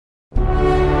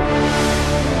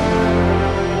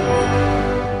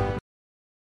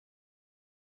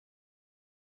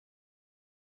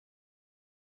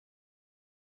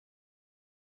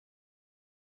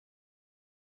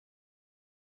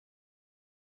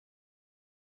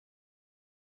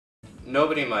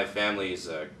Nobody in my family is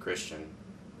a Christian.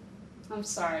 I'm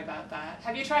sorry about that.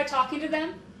 Have you tried talking to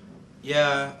them?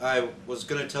 Yeah, I was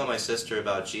going to tell my sister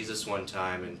about Jesus one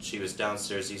time, and she was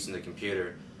downstairs using the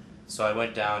computer. So I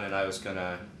went down and I was going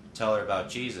to tell her about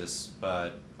Jesus,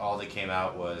 but all that came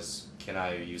out was, can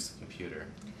I use the computer?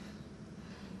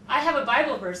 I have a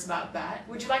Bible verse about that.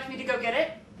 Would you like me to go get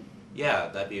it? Yeah,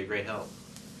 that'd be a great help.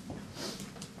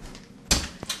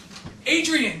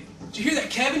 Adrian, did you hear that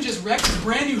Kevin just wrecked his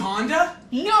brand new Honda?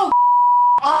 No.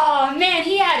 Oh man,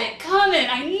 he had it coming.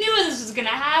 I knew this was gonna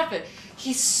happen.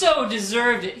 He so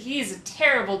deserved it. He is a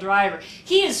terrible driver.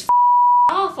 He is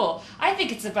awful. I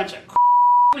think it's a bunch of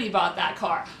when he bought that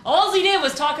car. All he did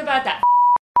was talk about that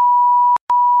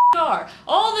car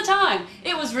all the time.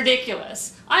 It was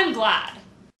ridiculous. I'm glad.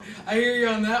 I hear you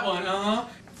on that one,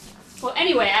 Well,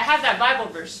 anyway, I have that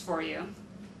Bible verse for you.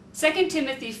 2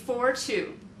 Timothy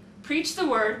 4:2. Preach the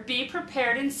word, be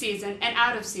prepared in season and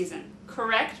out of season.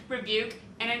 Correct, rebuke,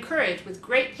 and encourage with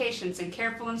great patience and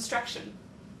careful instruction.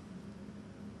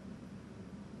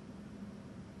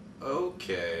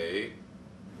 Okay.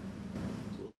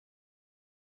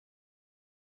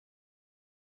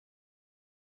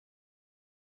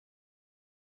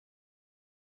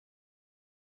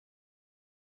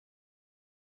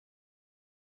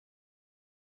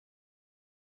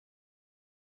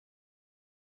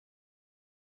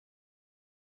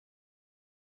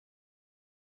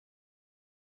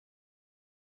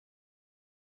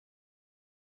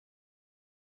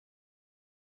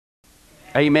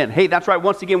 Amen. Hey, that's right.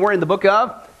 Once again, we're in the book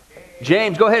of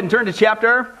James. Go ahead and turn to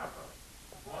chapter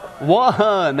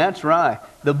 1. That's right.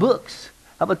 The books.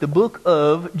 How about the book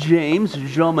of James?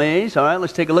 James. All right,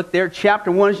 let's take a look there.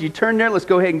 Chapter 1. As you turn there, let's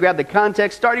go ahead and grab the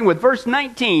context, starting with verse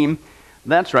 19.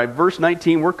 That's right. Verse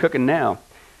 19. We're cooking now.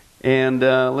 And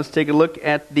let's take a look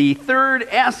at the third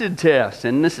acid test.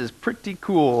 And this is pretty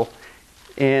cool.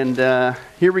 And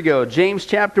here we go. James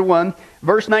chapter 1,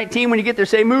 verse 19. When you get there,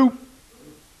 say moo.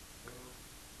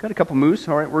 Got a couple moose.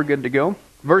 All right, we're good to go.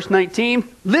 Verse 19,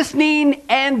 listening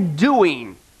and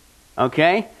doing.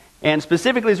 Okay? And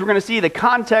specifically, as we're going to see, the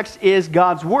context is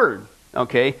God's word.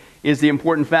 Okay? Is the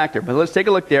important factor. But let's take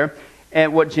a look there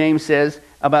at what James says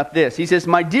about this. He says,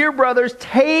 my dear brothers,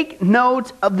 take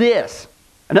note of this.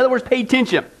 In other words, pay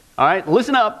attention. All right?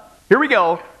 Listen up. Here we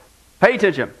go. Pay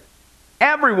attention.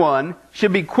 Everyone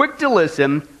should be quick to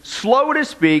listen, slow to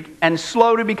speak, and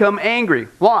slow to become angry.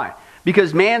 Why?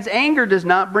 Because man's anger does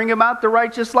not bring about the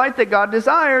righteous life that God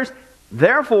desires.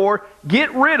 Therefore,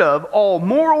 get rid of all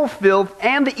moral filth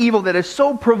and the evil that is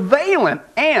so prevalent,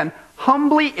 and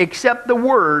humbly accept the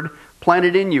word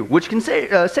planted in you, which can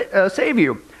save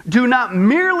you. Do not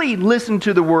merely listen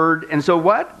to the word, and so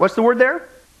what? What's the word there?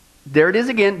 There it is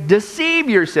again. Deceive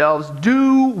yourselves.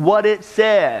 Do what it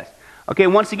says. Okay,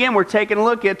 once again, we're taking a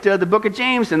look at the book of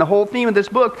James, and the whole theme of this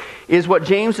book is what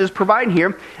James is providing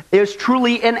here is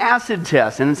truly an acid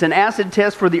test. And it's an acid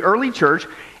test for the early church,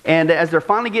 and as they're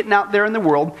finally getting out there in the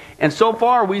world. And so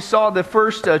far, we saw the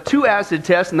first two acid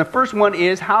tests, and the first one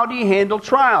is, how do you handle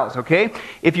trials, okay?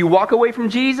 If you walk away from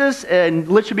Jesus and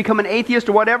literally become an atheist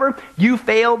or whatever, you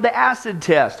failed the acid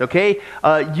test, okay?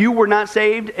 You were not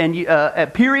saved, and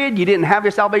period. You didn't have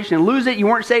your salvation and lose it. You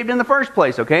weren't saved in the first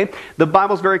place, okay? The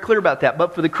Bible's very clear about that.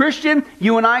 But for the Christian,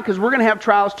 you and I, because we're going to have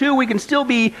trials too, we can still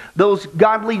be those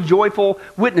godly, joyful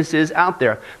witnesses out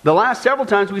there. The last several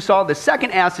times we saw the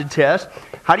second acid test.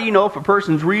 How do you know if a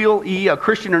person's really a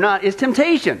Christian or not? Is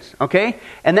temptations, okay?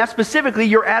 And that's specifically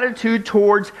your attitude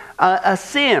towards a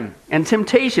sin and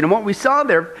temptation. And what we saw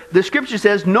there, the scripture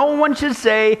says, no one should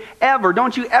say ever,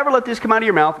 don't you ever let this come out of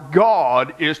your mouth,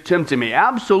 God is tempting me.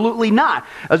 Absolutely not.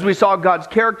 As we saw, God's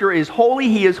character is holy.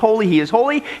 He is holy. He is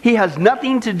holy. He has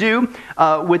nothing to do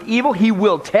with evil. He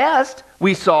will test,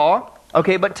 we saw,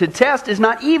 okay? But to test is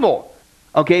not evil,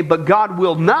 okay? But God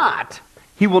will not.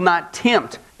 He will not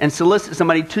tempt and solicit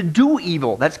somebody to do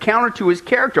evil. That's counter to his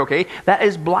character, okay? That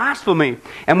is blasphemy.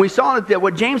 And we saw that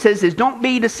what James says is, don't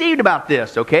be deceived about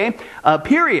this, okay?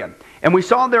 Period. And we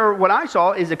saw there, what I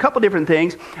saw is a couple different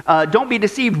things. Don't be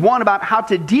deceived, one, about how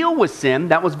to deal with sin.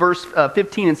 That was verse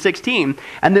 15 and 16.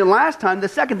 And then last time, the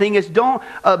second thing is, don't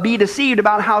be deceived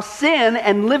about how sin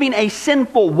and living a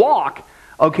sinful walk,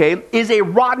 okay, is a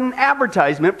rotten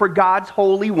advertisement for God's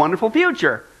holy, wonderful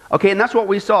future. Okay, and that's what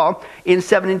we saw in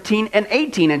 17 and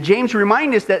 18. And James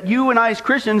reminds us that you and I as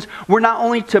Christians, we're not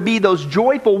only to be those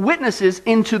joyful witnesses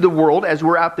into the world as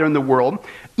we're out there in the world,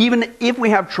 even if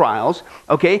we have trials,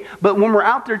 okay? But when we're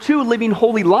out there too, living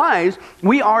holy lives,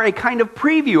 we are a kind of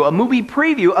preview, a movie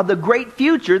preview of the great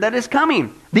future that is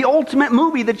coming. The ultimate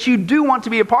movie that you do want to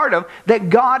be a part of, that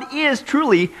God is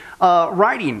truly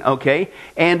writing, okay?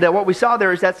 And what we saw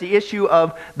there is that's the issue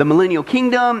of the millennial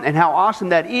kingdom and how awesome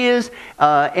that is.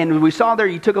 And we saw there,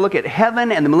 you took a look at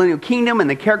heaven and the millennial kingdom and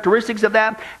the characteristics of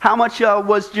that, how much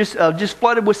was just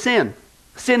flooded with sin.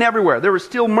 Sin everywhere. There were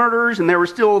still murders and there was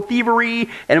still thievery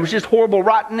and it was just horrible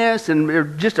rottenness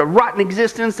and just a rotten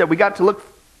existence that we got to look.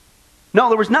 No,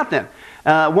 there was nothing.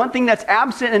 One thing that's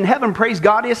absent in heaven, praise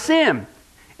God, is sin.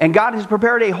 And God has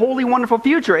prepared a holy, wonderful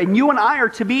future. And you and I are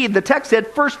to be, the text said,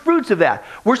 first fruits of that.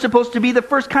 We're supposed to be the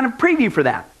first kind of preview for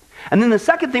that. And then the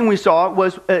second thing we saw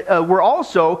was we're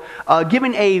also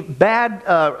giving a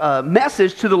bad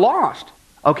message to the lost.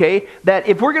 Okay, that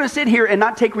if we're going to sit here and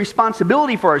not take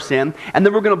responsibility for our sin, and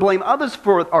then we're going to blame others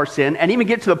for our sin, and even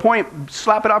get to the point,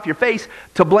 slap it off your face,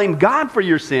 to blame God for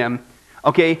your sin,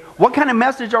 okay, what kind of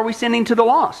message are we sending to the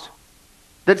lost?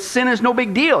 That sin is no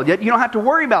big deal. Yet you don't have to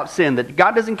worry about sin, that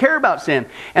God doesn't care about sin.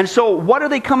 And so what are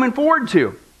they coming forward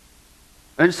to?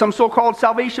 And some so-called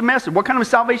salvation message. What kind of a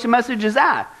salvation message is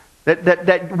that?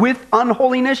 That with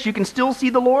unholiness you can still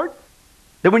see the Lord?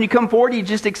 That when you come forward, you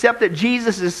just accept that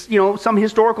Jesus is, some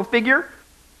historical figure?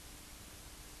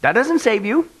 That doesn't save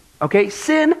you. Okay?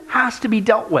 Sin has to be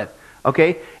dealt with.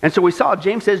 Okay? And so we saw,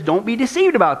 James says, don't be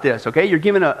deceived about this. Okay? You're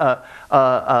given you're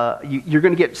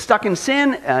going to get stuck in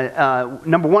sin.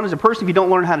 Number one, as a person, if you don't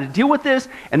learn how to deal with this.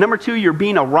 And number two, you're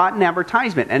being a rotten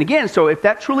advertisement. And again, so if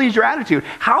that truly is your attitude,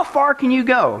 how far can you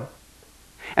go?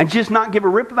 And just not give a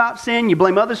rip about sin. You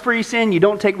blame others for your sin. You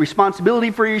don't take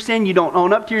responsibility for your sin. You don't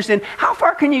own up to your sin. How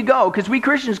far can you go? Because we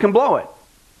Christians can blow it.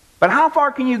 But how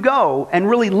far can you go and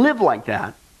really live like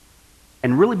that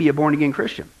and really be a born-again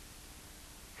Christian?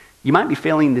 You might be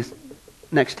failing this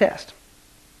next test.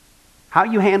 How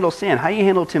you handle sin, how you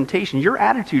handle temptation, your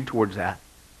attitude towards that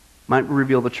might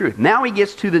reveal the truth. Now he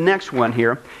gets to the next one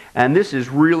here, and this is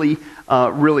really,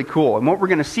 really cool. And what we're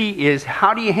going to see is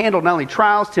how do you handle not only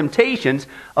trials, temptations,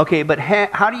 okay, but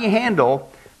how do you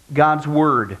handle God's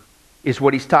word is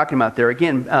what he's talking about there.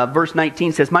 Again, verse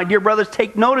 19 says, "My dear brothers,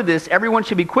 take note of this. Everyone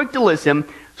should be quick to listen,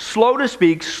 slow to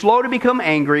speak, slow to become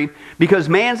angry, because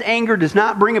man's anger does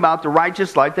not bring about the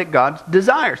righteous life that God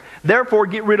desires. Therefore,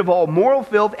 get rid of all moral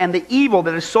filth and the evil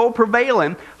that is so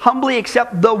prevalent. Humbly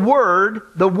accept the word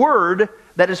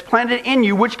that is planted in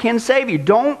you, which can save you."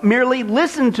 Don't merely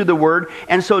listen to the word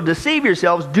and so deceive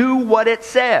yourselves. Do what it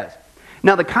says.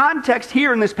 Now, the context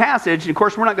here in this passage, and of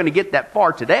course, we're not going to get that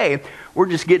far today. We're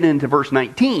just getting into verse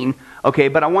 19, okay?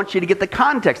 But I want you to get the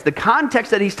context. The context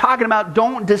that he's talking about,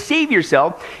 don't deceive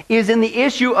yourself, is in the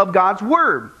issue of God's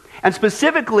word. And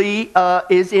specifically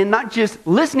is in not just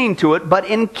listening to it, but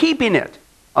in keeping it,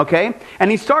 okay? And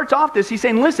he starts off this, he's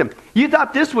saying, listen, you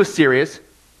thought this was serious,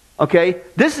 okay?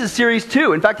 This is serious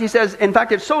too. In fact, he says,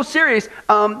 it's so serious,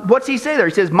 what's he say there?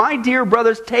 He says, "My dear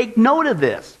brothers, take note of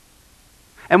this."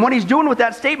 And what he's doing with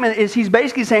that statement is he's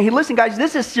basically saying, hey, listen, guys,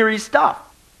 this is serious stuff.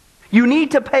 You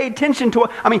need to pay attention to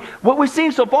it. I mean, what we've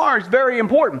seen so far is very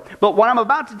important. But what I'm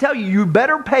about to tell you, you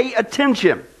better pay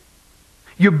attention.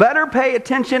 You better pay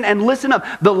attention and listen up.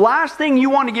 The last thing you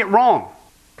want to get wrong,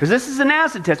 because this is an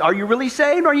acid test. Are you really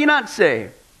saved or are you not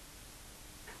saved?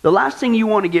 The last thing you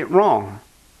want to get wrong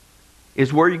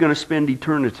is where you're going to spend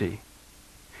eternity.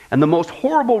 And the most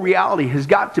horrible reality has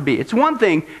got to be, it's one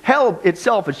thing, hell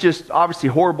itself is just obviously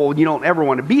horrible and you don't ever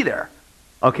want to be there,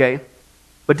 okay?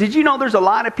 But did you know there's a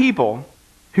lot of people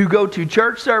who go to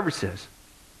church services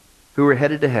who are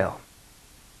headed to hell?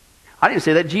 I didn't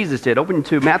say that, Jesus did. Open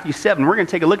to Matthew 7, we're going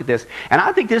to take a look at this. And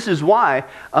I think this is why,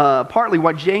 partly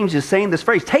why James is saying this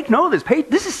phrase, take note of this.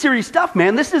 This is serious stuff,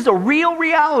 man. This is a real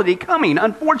reality coming,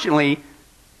 unfortunately,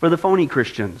 for the phony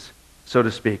Christians, so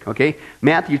to speak, okay?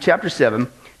 Matthew chapter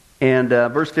 7. And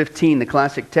verse 15, the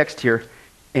classic text here,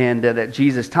 and that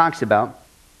Jesus talks about.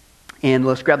 And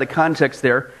let's grab the context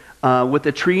there with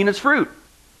the tree and its fruit.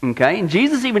 Okay, and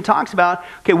Jesus even talks about,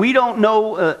 okay, we don't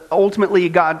know ultimately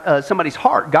God, somebody's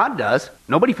heart. God does.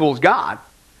 Nobody fools God.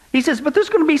 He says, but there's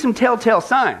going to be some telltale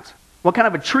signs. What kind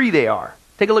of a tree they are.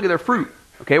 Take a look at their fruit.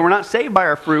 Okay, we're not saved by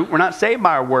our fruit. We're not saved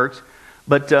by our works.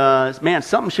 But, man,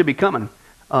 something should be coming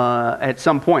at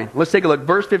some point. Let's take a look.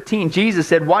 Verse 15, Jesus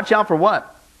said, watch out for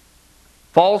what?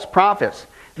 False prophets.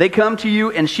 They come to you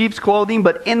in sheep's clothing,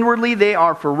 but inwardly they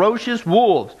are ferocious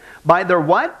wolves. By their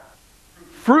what?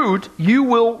 Fruit you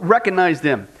will recognize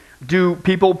them. Do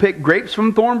people pick grapes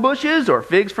from thorn bushes or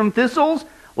figs from thistles?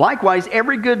 Likewise,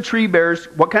 every good tree bears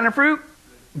what kind of fruit?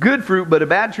 Good fruit, but a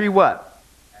bad tree what?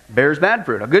 bears bad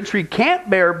fruit. A good tree can't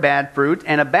bear bad fruit,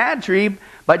 and a bad tree,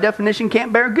 by definition,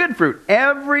 can't bear good fruit.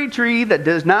 Every tree that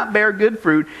does not bear good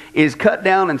fruit is cut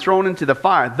down and thrown into the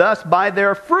fire. Thus, by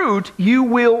their fruit, you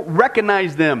will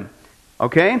recognize them.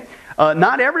 Okay?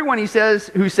 Not everyone, he says,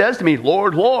 who says to me,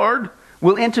 Lord, Lord,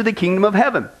 will enter the kingdom of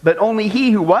heaven, but only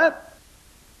he who what?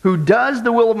 Who does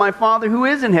the will of my Father who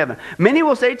is in heaven. Many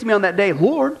will say to me on that day,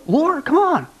 Lord, Lord, come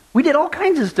on. We did all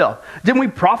kinds of stuff. Didn't we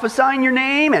prophesy in your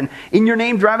name and in your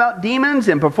name drive out demons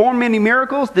and perform many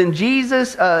miracles? Then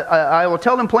Jesus, I will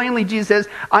tell them plainly, Jesus says,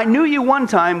 I knew you one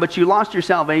time, but you lost your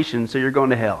salvation, so you're going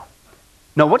to hell.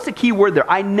 No, what's the key word there?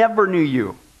 I never knew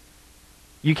you.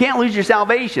 You can't lose your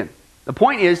salvation. The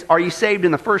point is, are you saved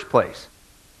in the first place?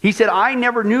 He said, I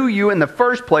never knew you in the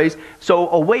first place, so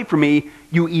away from me,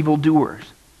 you evildoers.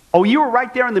 Oh, you were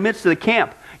right there in the midst of the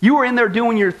camp. You were in there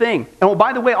doing your thing. And oh,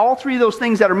 by the way, all three of those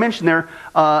things that are mentioned there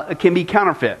can be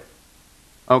counterfeit.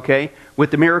 Okay?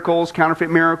 With the miracles, counterfeit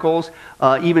miracles,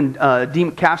 even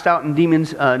cast out in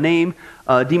demons' name.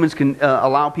 Demons can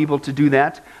allow people to do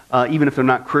that, even if they're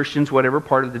not Christians, whatever,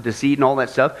 part of the deceit and all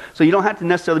that stuff. So you don't have to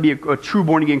necessarily be a true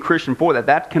born-again Christian for that.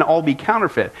 That can all be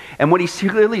counterfeit. And what he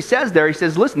clearly says there, he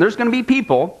says, listen, there's going to be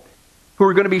people who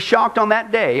are going to be shocked on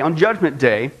that day, on Judgment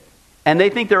Day, and they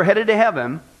think they're headed to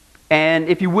heaven. And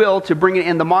if you will, to bring it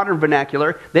in the modern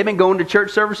vernacular, they've been going to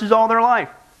church services all their life.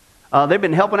 They've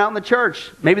been helping out in the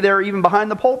church. Maybe they're even behind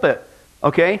the pulpit.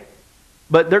 Okay?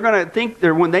 But they're going to think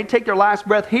that when they take their last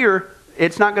breath here,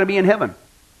 it's not going to be in heaven.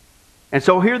 And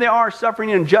so here they are suffering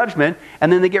in judgment,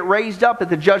 and then they get raised up at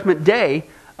the judgment day,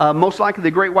 most likely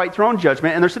the great white throne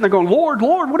judgment, and they're sitting there going, Lord,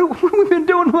 Lord, what have we been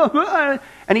doing?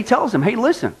 And he tells them, hey,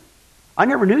 listen, I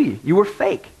never knew you. You were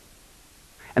fake.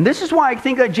 And this is why I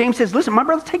think that James says, listen, my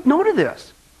brothers, take note of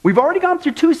this. We've already gone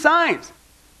through two signs.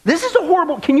 This is a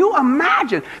horrible, can you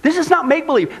imagine? This is not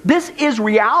make-believe. This is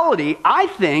reality. I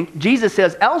think, Jesus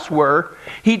says elsewhere,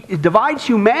 he divides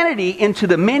humanity into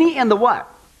the many and the what?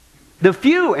 The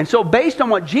few. And so based on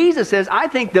what Jesus says, I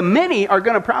think the many are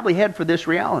going to probably head for this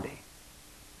reality.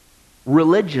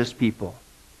 Religious people.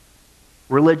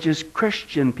 Religious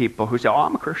Christian people who say, oh,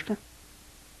 I'm a Christian.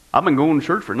 I've been going to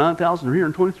church for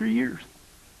 9,323 years.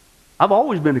 I've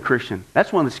always been a Christian.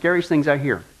 That's one of the scariest things I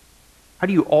hear. How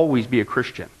do you always be a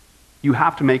Christian? You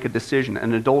have to make a decision,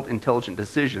 an adult, intelligent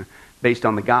decision based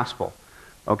on the gospel.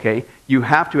 Okay? You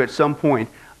have to, at some point,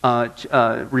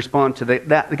 respond to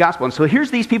the gospel. And so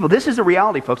here's these people. This is the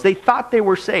reality, folks. They thought they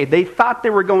were saved. They thought they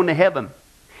were going to heaven.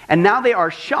 And now they are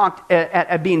shocked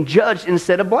at being judged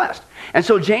instead of blessed. And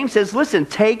so James says, listen,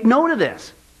 take note of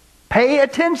this. Pay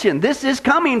attention. This is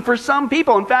coming for some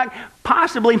people. In fact,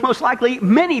 possibly, most likely,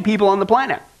 many people on the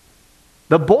planet.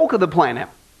 The bulk of the planet.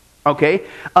 Okay?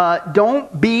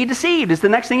 Don't be deceived is the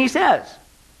next thing he says.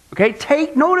 Okay?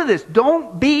 Take note of this.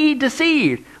 Don't be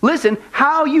deceived. Listen,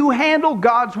 how you handle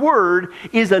God's word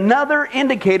is another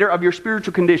indicator of your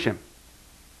spiritual condition.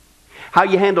 How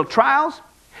you handle trials,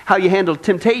 how you handle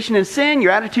temptation and sin,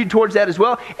 your attitude towards that as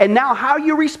well, and now how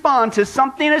you respond to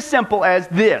something as simple as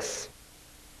this.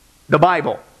 The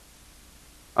Bible.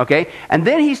 Okay? And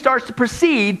then he starts to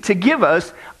proceed to give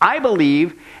us, I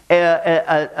believe,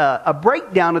 a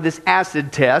breakdown of this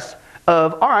acid test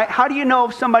of, all right, how do you know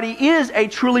if somebody is a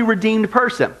truly redeemed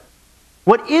person?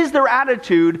 What is their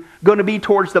attitude going to be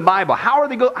towards the Bible? How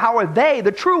are they,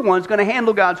 the true ones, going to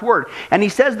handle God's word? And he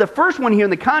says the first one here in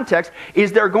the context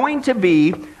is they're going to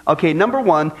be, okay, number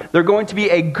one, they're going to be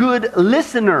a good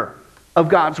listener of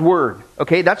God's word.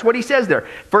 Okay, that's what he says there.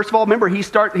 First of all, remember, he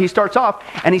starts off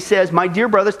and he says, my dear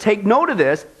brothers, take note of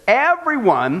this.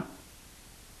 Everyone,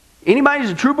 anybody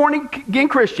who's a true born-again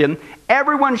Christian,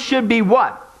 everyone should be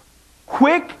what?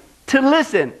 Quick to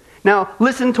listen. Now,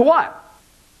 listen to what?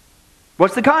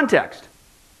 What's the context?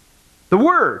 The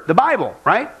Word, the Bible,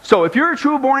 right? So if you're a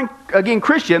true born-again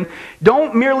Christian,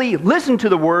 don't merely listen to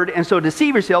the Word and so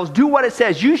deceive yourselves. Do what it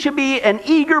says. You should be an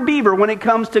eager beaver when it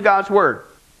comes to God's Word.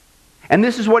 And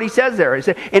this is what he says there. He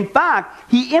said, in fact,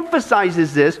 he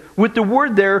emphasizes this with the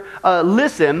word there,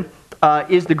 listen,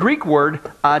 is the Greek word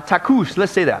takus.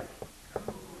 Let's say that.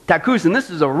 Takus, and this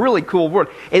is a really cool word.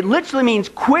 It literally means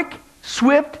quick,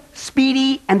 swift,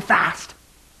 speedy, and fast.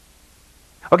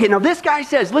 Okay, now this guy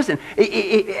says, listen,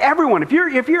 everyone, if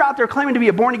you're out there claiming to be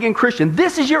a born-again Christian,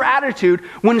 this is your attitude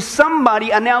when somebody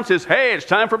announces, hey, it's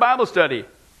time for Bible study.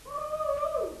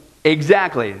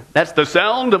 Exactly. That's the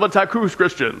sound of a takus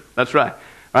Christian. That's right.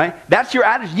 Right? That's your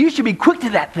attitude. You should be quick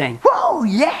to that thing. Whoa,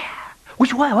 yeah.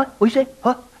 Which way? What? What you say?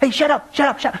 Huh? Hey, shut up.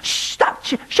 Shh, stop.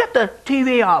 Shut the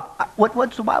TV off.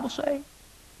 What's the Bible say?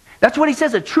 That's what he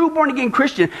says. A true born-again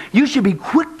Christian, you should be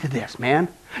quick to this, man.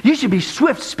 You should be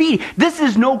swift, speedy. This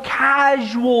is no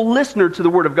casual listener to the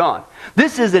Word of God.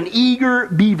 This is an eager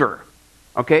beaver.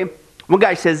 Okay? One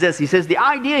guy says this. He says, the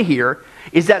idea here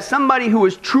is that somebody who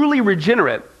is truly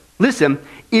regenerate, listen,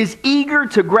 is eager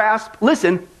to grasp,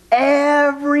 listen,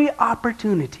 every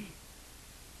opportunity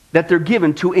that they're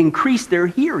given to increase their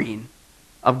hearing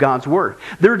of God's Word.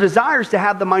 Their desire is to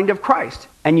have the mind of Christ.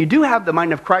 And you do have the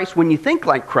mind of Christ when you think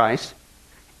like Christ,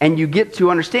 and you get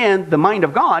to understand the mind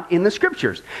of God in the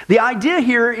Scriptures. The idea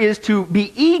here is to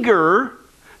be eager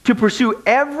to pursue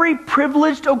every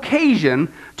privileged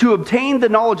occasion to obtain the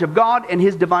knowledge of God and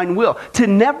His divine will. To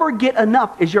never get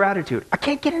enough is your attitude. I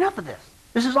can't get enough of this.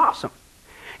 This is awesome.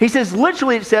 He says,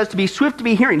 literally it says to be swift to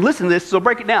be hearing. Listen to this, so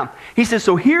break it down. He says,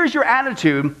 so here's your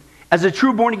attitude as a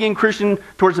true born-again Christian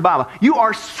towards the Bible. You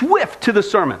are swift to the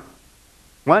sermon.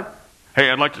 What?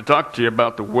 Hey, I'd like to talk to you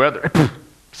about the weather.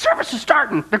 Service is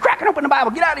starting. They're cracking open the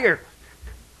Bible. Get out of here.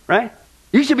 Right?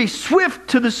 You should be swift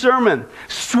to the sermon,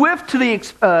 swift to the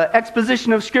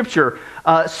exposition of Scripture,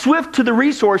 swift to the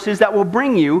resources that will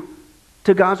bring you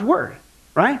to God's Word.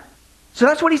 Right? So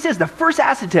that's what he says. The first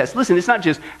acid test. Listen, it's not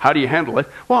just, how do you handle it?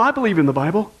 Well, I believe in the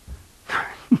Bible.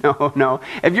 No.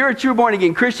 If you're a true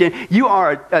born-again Christian, you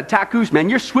are a tacos, man.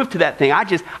 You're swift to that thing. I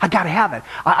got to have it.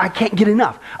 I can't get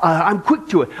enough. I'm quick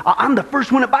to it. I'm the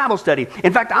first one at Bible study.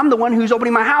 In fact, I'm the one who's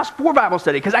opening my house for Bible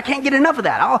study because I can't get enough of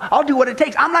that. I'll do what it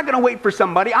takes. I'm not going to wait for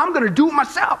somebody. I'm going to do it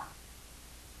myself.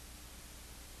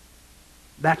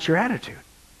 That's your attitude.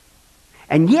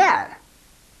 And yet,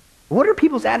 what are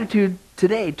people's attitude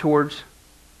today towards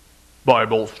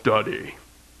Bible study?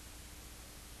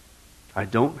 I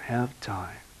don't have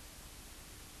time.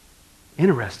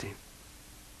 Interesting.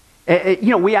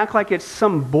 We act like it's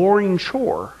some boring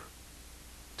chore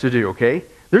to do, okay?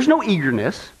 There's no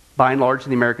eagerness, by and large, in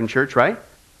the American church, right?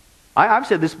 I've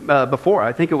said this before.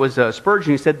 I think it was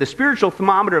Spurgeon who said, the spiritual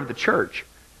thermometer of the church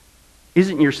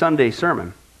isn't your Sunday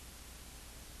sermon.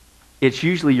 It's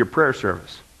usually your prayer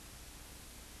service.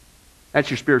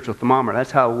 That's your spiritual thermometer.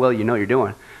 That's how well you know you're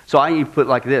doing. So I need to put it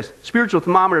like this. Spiritual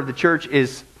thermometer of the church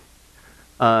is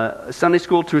Sunday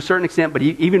school to a certain extent, but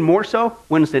even more so,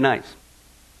 Wednesday nights.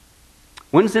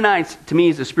 Wednesday nights, to me,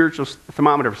 is a spiritual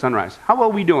thermometer of Sunrise. How well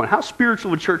are we doing? How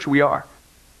spiritual a church we are.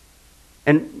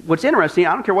 And what's interesting,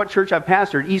 I don't care what church I've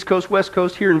pastored, East Coast, West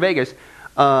Coast, here in Vegas,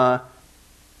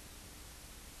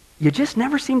 you just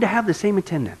never seem to have the same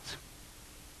attendance.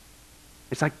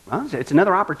 It's like, well, it's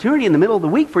another opportunity in the middle of the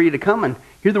week for you to come and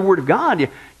hear the Word of God.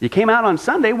 You came out on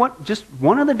Sunday, what, just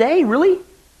one other day, really?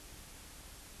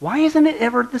 Why isn't it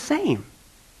ever the same?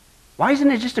 Why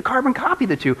isn't it just a carbon copy of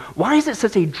the two? Why is it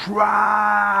such a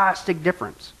drastic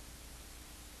difference?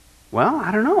 Well,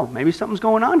 I don't know. Maybe something's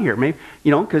going on here. Maybe,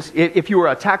 because if you were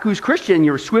a tacos Christian,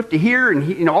 you were swift to hear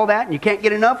and all that, and you can't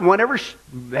get enough and whatever,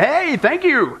 hey, thank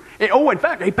you. In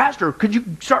fact, hey, Pastor, could you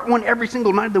start one every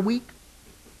single night of the week?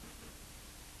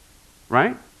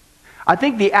 Right? I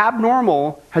think the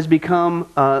abnormal has become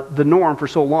the norm for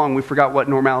so long, we forgot what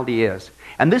normality is.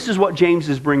 And this is what James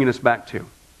is bringing us back to.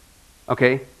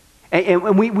 Okay?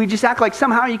 And we just act like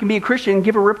somehow you can be a Christian and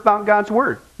give a rip about God's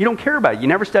Word. You don't care about it. You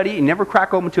never study it. You never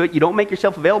crack open to it. You don't make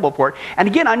yourself available for it. And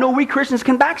again, I know we Christians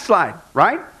can backslide,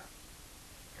 right?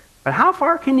 But how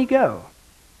far can you go?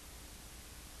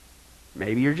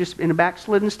 Maybe you're just in a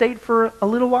backslidden state for a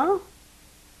little while?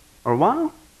 Or a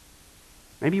while?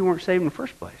 Maybe you weren't saved in the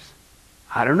first place.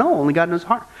 I don't know. Only God knows the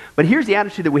heart. But here's the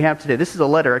attitude that we have today. This is a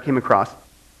letter I came across. It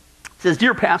says,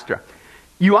 Dear Pastor,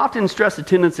 you often stress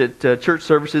attendance at church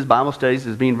services, Bible studies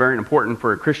as being very important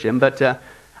for a Christian, but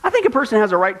I think a person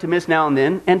has a right to miss now and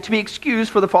then and to be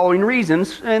excused for the following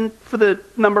reasons and for the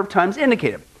number of times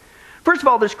indicated. First of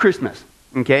all, there's Christmas.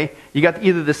 Okay, you got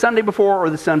either the Sunday before or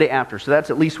the Sunday after, so that's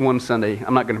at least one Sunday.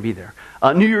 I'm not going to be there.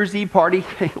 New Year's Eve party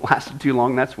lasted too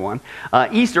long. That's one.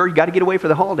 Easter, you got to get away for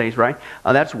the holidays, right?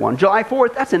 That's one. July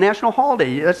 4th, that's a national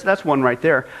holiday. That's one right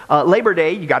there. Labor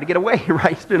Day, you got to get away,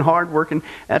 right? It's been hard working.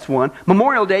 That's one.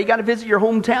 Memorial Day, you got to visit your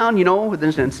hometown. With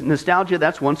this nostalgia.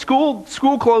 That's one. School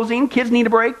closing, kids need a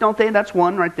break, don't they? That's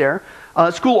one right there.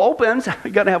 School opens,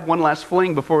 you got to have one last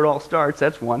fling before it all starts.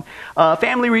 That's one.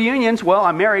 Family reunions, well,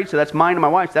 I'm married, so that's mine and my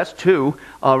wife's. That's two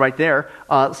right there.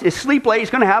 Sleep late,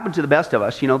 it's going to happen to the best of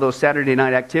us. Those Saturday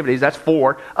night activities. That's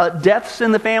four. Deaths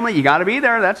in the family, you got to be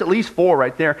there. That's at least four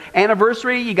right there.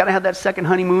 Anniversary, you got to have that second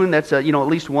honeymoon. That's at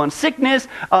least one. Sickness,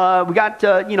 we got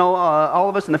all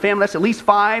of us in the family. That's at least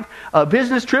five.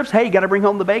 Business trips, hey, you got to bring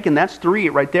home the bacon. That's three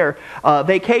right there.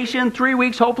 Vacation, 3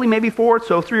 weeks, hopefully maybe four.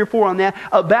 So 3 or 4 on that.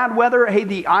 Bad weather. Hey,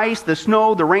 the ice, the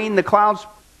snow, the rain, the clouds,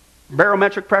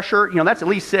 Barometric pressure, that's at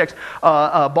least 6.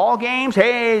 Ball games,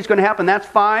 hey, it's going to happen. That's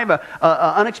 5.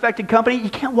 Unexpected company, you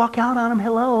can't walk out on them.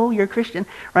 Hello, you're a Christian,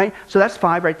 right? So that's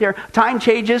 5 right there. Time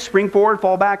changes, spring forward,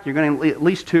 fall back. You're going to at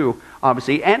least 2,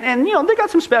 obviously. And they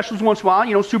got some specials once in a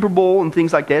while, Super Bowl and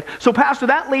things like that. So, Pastor,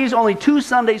 that leaves only 2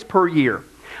 Sundays per year.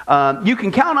 You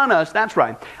can count on us, that's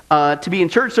right, to be in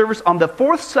church service on the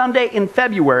 4th Sunday in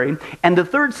February and the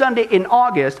 3rd Sunday in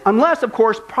August, unless, of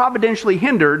course, providentially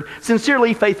hindered.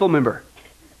 Sincerely, faithful member.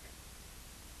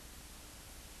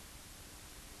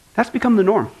 That's become the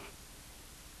norm.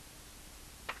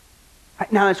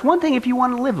 Now, it's one thing if you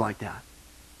want to live like that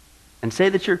and say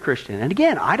that you're a Christian. And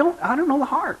again, I don't know the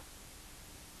heart.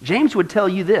 James would tell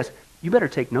you this. You better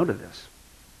take note of this.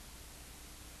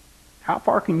 How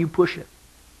far can you push it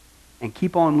and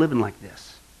keep on living like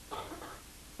this?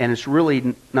 And it's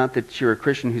really not that you're a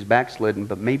Christian who's backslidden,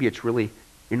 but maybe it's really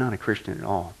you're not a Christian at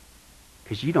all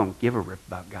because you don't give a rip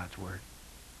about God's word.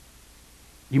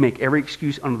 You make every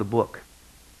excuse under the book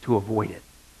to avoid it.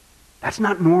 That's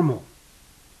not normal.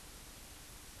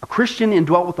 A Christian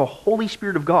indwelt with the Holy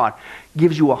Spirit of God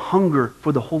gives you a hunger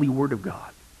for the Holy Word of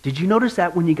God. Did you notice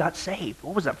that when you got saved?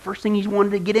 What was that first thing you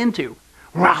wanted to get into?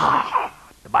 Rah!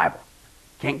 The Bible.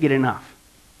 Can't get enough.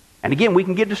 And again, we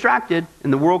can get distracted,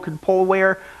 and the world could pull away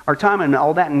our time and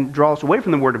all that and draw us away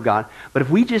from the Word of God. But if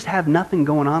we just have nothing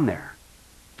going on there,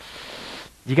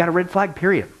 you got a red flag,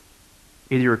 period.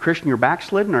 Either you're a Christian, you're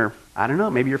backslidden, or, I don't know,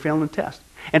 maybe you're failing the test.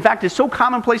 In fact, it's so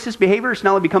commonplace, this behavior, it's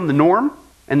now become the norm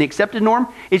and the accepted norm.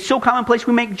 It's so commonplace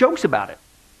we make jokes about it.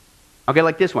 Okay,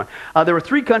 like this one. There were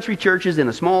 3 country churches in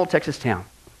a small Texas town,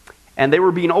 and they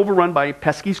were being overrun by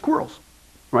pesky squirrels,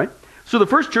 right? So the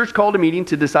first church called a meeting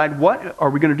to decide what are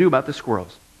we going to do about the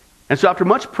squirrels. And so after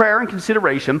much prayer and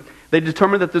consideration, they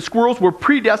determined that the squirrels were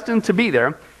predestined to be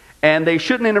there, and they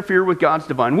shouldn't interfere with God's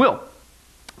divine will.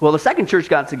 Well, the second church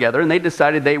got together, and they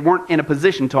decided they weren't in a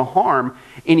position to harm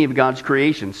any of God's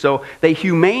creation. So they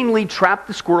humanely trapped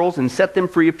the squirrels and set them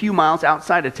free a few miles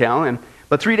outside of town.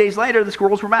 But 3 days later, the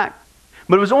squirrels were back.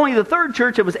 But it was only the third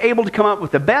church that was able to come up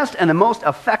with the best and the most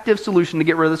effective solution to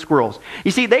get rid of the squirrels.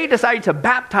 You see, they decided to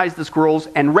baptize the squirrels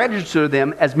and register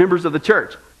them as members of the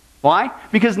church. Why?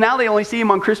 Because now they only see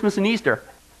them on Christmas and Easter.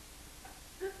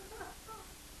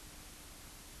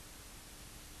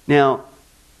 Now,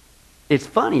 it's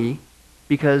funny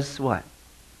because what?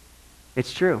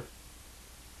 It's true.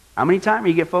 How many times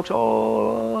you get folks,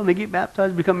 they get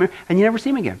baptized, become married, and you never see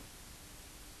them again?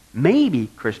 Maybe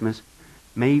Christmas,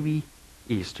 maybe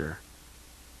Easter.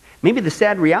 Maybe the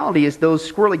sad reality is those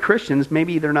squirrely Christians,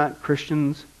 maybe they're not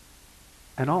Christians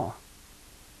at all.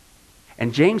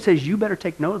 And James says, you better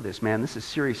take note of this, man. This is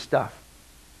serious stuff.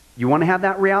 You want to have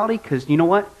that reality? Because you know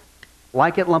what?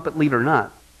 Like it, lump it, leave it or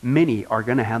not, many are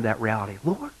going to have that reality.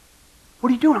 Lord, what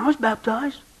are you doing? I was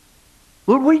baptized.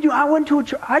 Lord, what are you doing? I went to a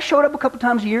church. I showed up a couple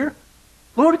times a year.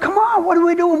 Lord, come on. What are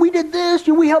we doing? We did this.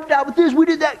 We helped out with this. We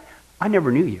did that. I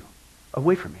never knew you.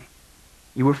 Away from me.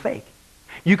 You were fake.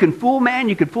 You can fool man.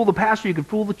 You can fool the pastor. You can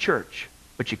fool the church.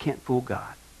 But you can't fool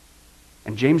God.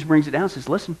 And James brings it down and says,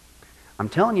 listen, I'm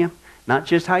telling you, not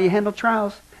just how you handle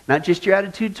trials, not just your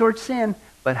attitude towards sin,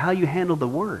 but how you handle the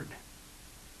word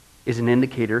is an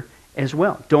indicator as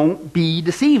well. Don't be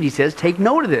deceived, he says. Take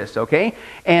note of this, okay?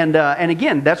 And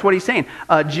again, that's what he's saying.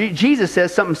 Jesus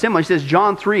says something similar. He says,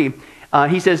 John 3,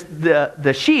 he says,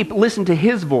 the sheep listen to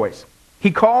his voice. He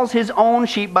calls his own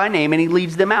sheep by name and he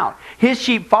leads them out. His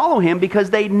sheep follow him because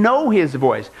they know his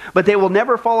voice. But they will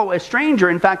never follow a stranger.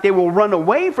 In fact, they will run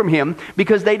away from him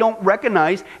because they don't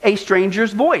recognize a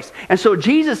stranger's voice. And so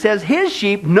Jesus says his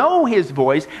sheep know his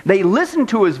voice. They listen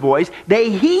to his voice. They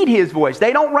heed his voice.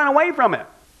 They don't run away from it.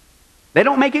 They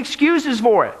don't make excuses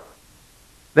for it.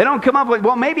 They don't come up with,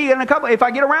 well, maybe in a couple, if I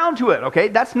get around to it, okay?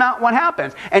 That's not what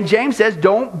happens. And James says,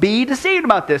 don't be deceived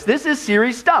about this. This is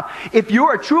serious stuff. If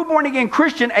you're a true born-again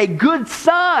Christian, a good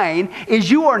sign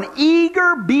is you are an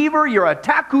eager beaver. You're a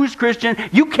tacos Christian.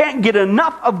 You can't get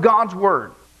enough of God's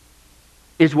word,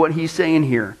 is what he's saying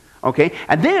here, okay?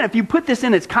 And then if you put this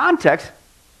in its context,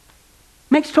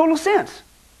 makes total sense,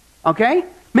 okay?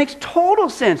 Makes total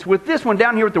sense with this one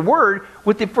down here with the word,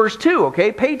 with the first two,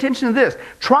 okay? Pay attention to this.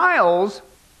 Trials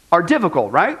are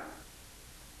difficult, right?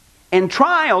 And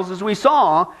trials, as we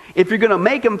saw, if you're going to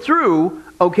make them through,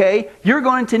 okay, you're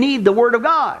going to need the Word of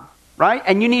God, right?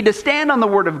 And you need to stand on the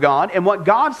Word of God and what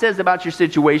God says about your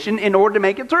situation in order to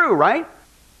make it through, right?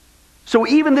 So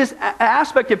even this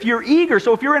aspect, if you're eager,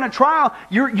 so if you're in a trial,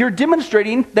 you're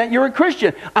demonstrating that you're a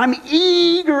Christian. I'm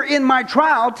eager in my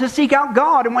trial to seek out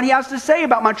God and what He has to say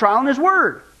about my trial in His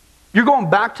Word. You're going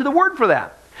back to the Word for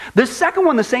that. The second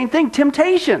one, the same thing,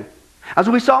 temptation. As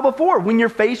we saw before, when you're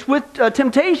faced with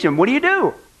temptation, what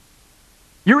do?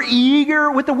 You're eager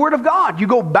with the Word of God. You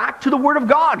go back to the Word of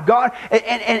God.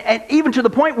 And even to the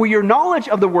point where your knowledge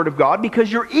of the Word of God,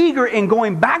 because you're eager in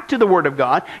going back to the Word of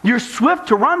God, you're swift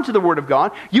to run to the Word of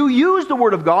God. You use the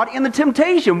Word of God in the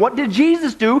temptation. What did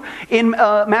Jesus do in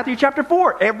Matthew chapter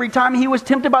 4? Every time he was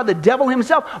tempted by the devil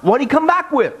himself, what did he come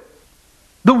back with?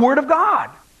 The Word of God.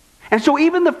 And so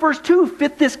even the first two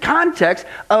fit this context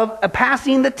of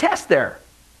passing the test there.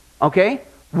 Okay?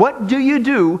 What do you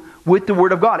do with the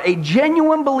Word of God? A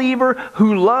genuine believer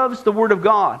who loves the Word of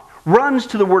God runs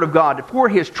to the Word of God for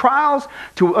his trials,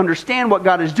 to understand what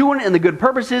God is doing and the good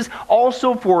purposes,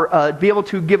 also for be able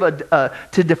to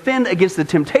to defend against the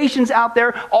temptations out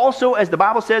there. Also, as the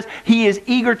Bible says, he is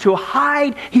eager to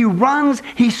hide. He runs.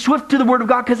 He's swift to the Word of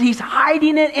God because he's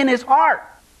hiding it in his heart.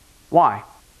 Why?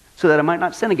 So that I might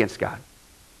not sin against God.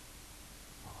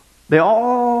 They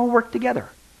all work together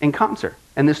in concert.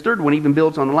 And this third one even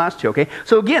builds on the last two, okay?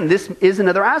 So again, this is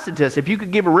another acid test. If you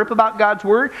could give a rip about God's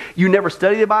Word, you never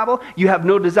study the Bible, you have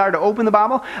no desire to open the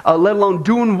Bible, let alone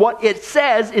doing what it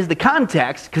says is the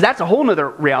context, because that's a whole other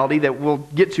reality that we'll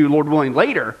get to, Lord willing,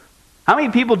 later. How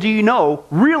many people do you know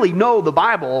really know the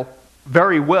Bible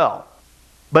very well?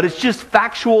 But it's just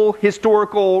factual,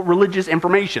 historical, religious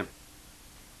information.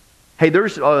 Hey,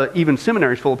 there's even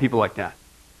seminaries full of people like that.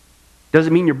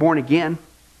 Doesn't mean you're born again.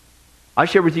 I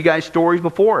shared with you guys stories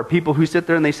before. People who sit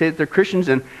there and they say that they're Christians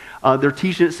and they're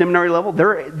teaching at seminary level.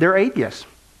 They're atheists.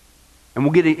 And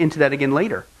we'll get into that again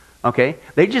later. Okay?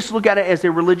 They just look at it as a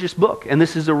religious book. And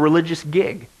this is a religious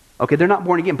gig. Okay? They're not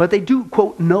born again. But they do,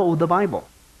 quote, know the Bible.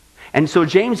 And so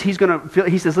James, he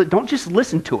says, don't just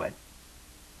listen to it.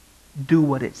 Do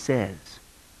what it says.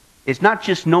 It's not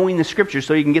just knowing the Scripture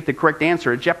so you can get the correct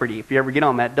answer at Jeopardy if you ever get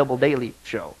on that Double Daily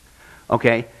show.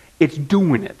 Okay? It's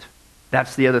doing it.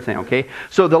 That's the other thing, okay?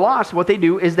 So the lost, what they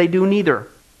do is they do neither.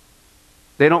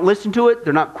 They don't listen to it.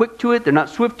 They're not quick to it. They're not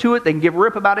swift to it. They can give a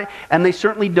rip about it. And they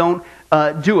certainly don't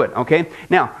do it, okay?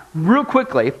 Now, real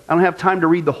quickly, I don't have time to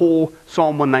read the whole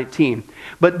Psalm 119.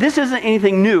 But this isn't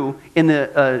anything new in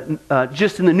the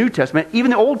just in the New Testament.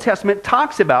 Even the Old Testament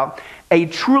talks about a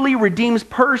truly redeemed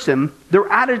person, their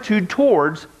attitude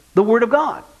towards the Word of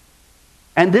God.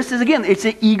 And this is, again, it's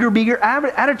an eager, beager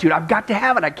attitude. I've got to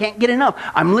have it. I can't get enough.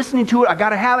 I'm listening to it. I've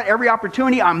got to have it every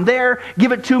opportunity. I'm there.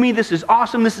 Give it to me. This is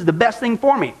awesome. This is the best thing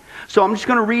for me. So I'm just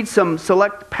going to read some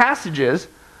select passages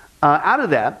out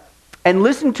of that and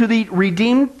listen to the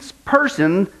redeemed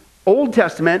person, Old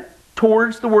Testament,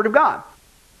 towards the Word of God.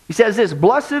 He says this,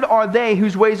 "Blessed are they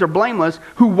whose ways are blameless,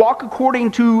 who walk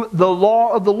according to the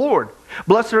law of the Lord.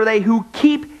 Blessed are they who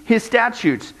keep His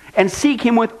statutes and seek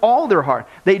Him with all their heart.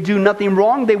 They do nothing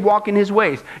wrong, they walk in His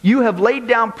ways. You have laid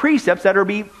down precepts that are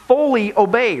be fully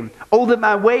obeyed. Oh, that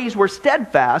my ways were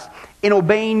steadfast in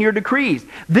obeying your decrees.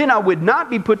 Then I would not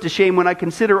be put to shame when I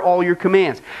consider all your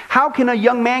commands. How can a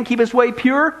young man keep his way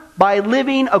pure? By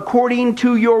living according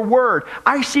to your word.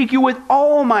 I seek you with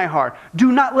all my heart.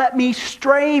 Do not let me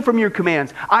stray from your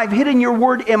commands. I've hidden your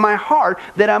word in my heart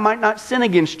that I might not sin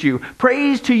against you.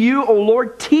 Praise to you, O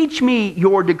Lord. Teach me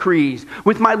your decrees.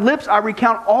 With my lips I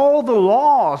recount all the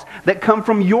laws that come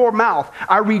from your mouth.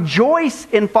 I rejoice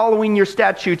in following your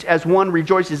statutes as one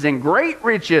rejoices in great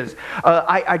riches.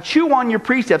 I chew on your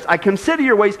precepts. I consider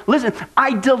your ways. Listen,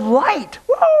 I delight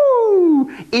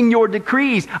in your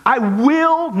decrees. I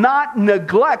will not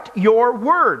neglect your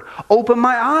word. Open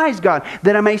my eyes, God,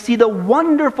 that I may see the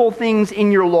wonderful things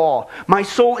in your law. My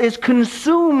soul is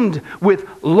consumed with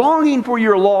longing for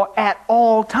your law at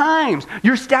all times.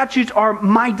 Your statutes are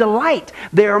my delight.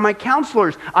 They are my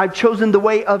counselors. I've chosen the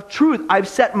way of truth. I've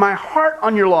set my heart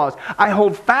on your laws. I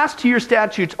hold fast to your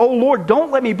statutes. Oh Lord,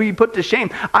 don't let me be put to shame.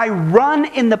 I run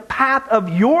in the path of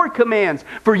your commands,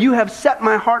 for you have set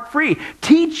my heart free.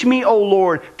 Teach me, O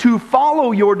Lord, to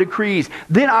follow your decrees.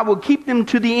 Then I will keep them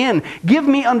to the end. Give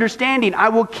me understanding. I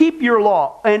will keep your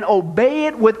law and obey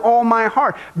it with all my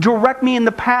heart. Direct me in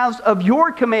the paths of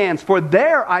your commands, for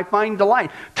there I find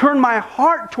delight. Turn my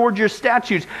heart toward your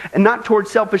statutes and not toward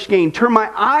selfish gain. Turn my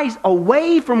eyes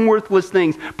away from worthless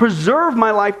things. Preserve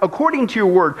my life according to your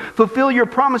word. Fulfill your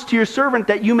promise to your servant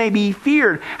that you may be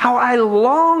feared. How I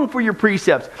long for your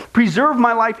precepts. Preserve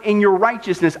my life in your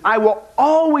righteousness. I will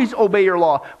always obey your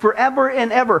law forever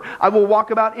and ever. I will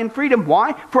walk about in freedom.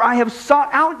 Why? For I have sought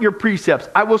out your precepts.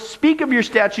 I will speak of your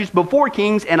statutes before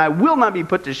kings, and I will not be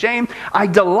put to shame. I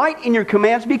delight in your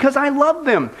commands because I love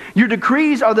them. Your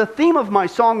decrees are the theme of my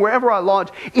song wherever I lodge.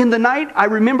 In the night I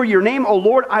remember your name, O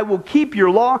Lord. I will keep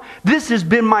your law. This has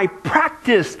been my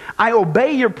practice. I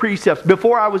obey your precepts.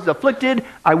 Before I was afflicted,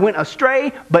 I went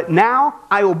astray, but now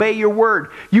I obey your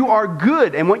word. You are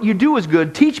good, and what you do is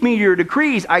good. Teach me your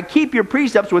decrees. I keep your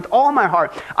precepts with all my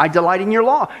heart. I delight in your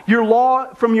law. Your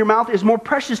law from your mouth is more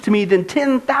precious to me than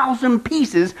 10,000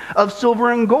 pieces of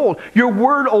silver and gold. Your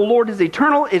word, O Lord, is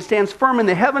eternal. It stands firm in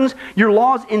the heavens. Your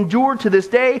laws endure to this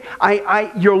day.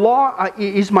 Your law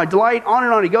is my delight. On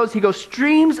and on he goes. He goes,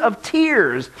 streams of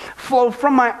tears flow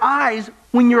from my eyes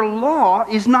when your law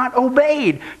is not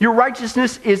obeyed. Your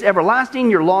righteousness is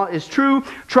everlasting. Your law is true.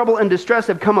 Trouble and distress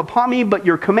have come upon me, but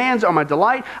your commands are my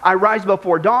delight. I rise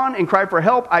before dawn and cry for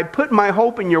help. I put my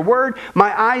hope in your word.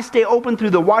 My eyes stay open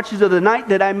through the watches of the night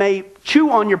that I may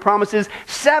chew on your promises.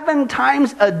 7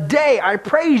 times a day I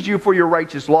praise you for your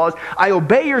righteous laws. I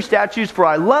obey your statutes, for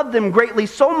I love them greatly,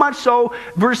 so much so,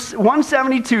 verse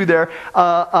 172 there,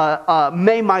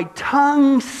 may my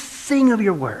tongue sing of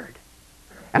your word.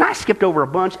 And I skipped over a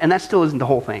bunch, and that still isn't the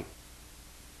whole thing.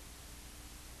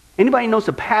 Anybody knows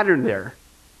the pattern there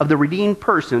of the redeemed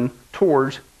person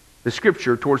towards the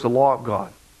Scripture, towards the law of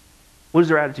God? What is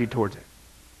their attitude towards it?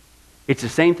 It's the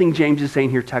same thing James is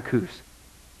saying here, takus.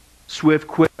 Swift,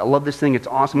 quick, I love this thing, it's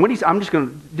awesome. I'm just going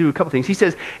to do a couple things. He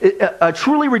says, a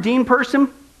truly redeemed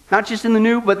person, not just in the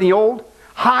new, but in the old,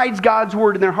 hides God's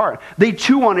word in their heart. They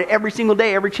chew on it every single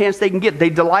day, every chance they can get. They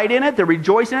delight in it, they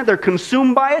rejoice in it, they're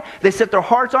consumed by it, they set their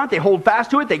hearts on it, they hold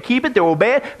fast to it, they keep it, they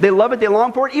obey it, they love it, they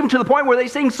long for it, even to the point where they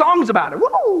sing songs about it.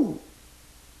 Woo!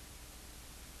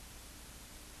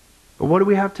 But what do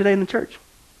we have today in the church?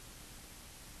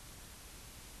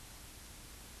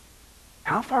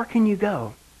 How far can you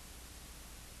go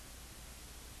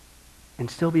and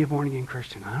still be a born-again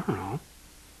Christian? I don't know.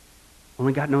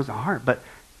 Only God knows the heart. But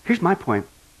here's my point.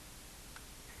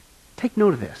 Take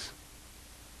note of this.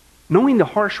 Knowing the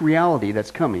harsh reality that's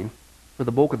coming for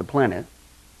the bulk of the planet,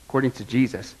 according to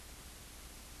Jesus,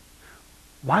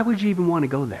 why would you even want to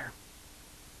go there?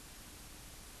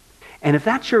 And if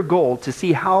that's your goal, to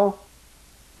see how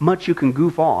much you can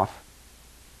goof off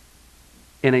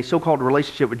in a so-called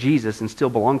relationship with Jesus and still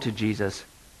belong to Jesus,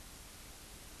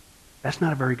 that's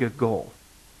not a very good goal.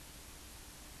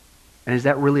 And is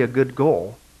that really a good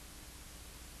goal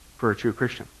for a true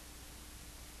Christian?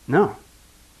 No.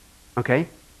 Okay?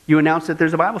 You announce that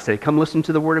there's a Bible study. Come listen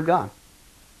to the Word of God.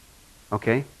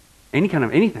 Okay? Any kind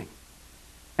of anything.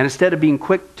 And instead of being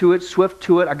quick to it, swift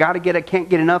to it, I got to get it, can't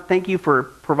get enough, thank you for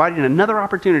providing another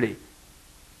opportunity.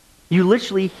 You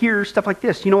literally hear stuff like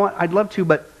this. You know what? I'd love to,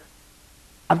 but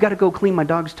I've got to go clean my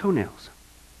dog's toenails.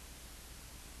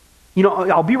 You know,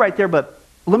 I'll be right there, but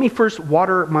let me first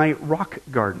water my rock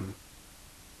garden.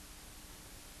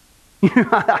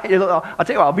 I'll tell you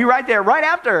what, I'll be right there right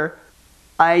after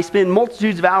I spend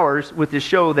multitudes of hours with this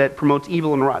show that promotes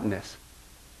evil and rottenness.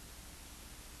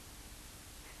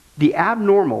 The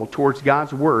abnormal towards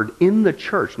God's word in the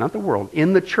church, not the world,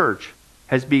 in the church,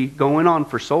 has been going on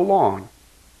for so long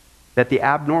that the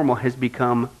abnormal has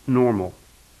become normal.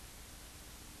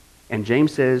 And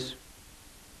James says,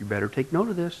 you better take note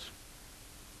of this.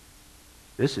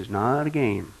 This is not a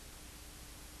game.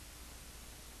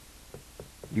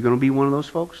 You going to be one of those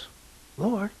folks?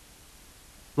 Lord,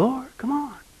 come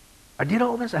on. I did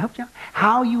all this. I helped you out.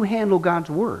 How you handle God's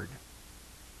word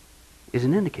is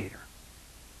an indicator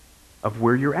of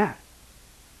where you're at.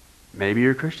 Maybe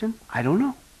you're a Christian. I don't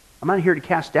know. I'm not here to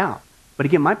cast doubt. But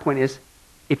again, my point is,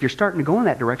 if you're starting to go in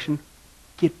that direction,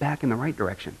 get back in the right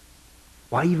direction.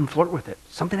 Why even flirt with it?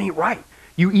 Something ain't right.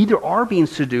 You either are being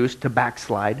seduced to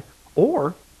backslide,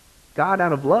 or God,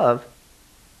 out of love,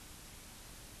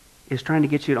 is trying to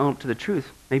get you to the truth.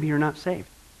 Maybe you're not saved.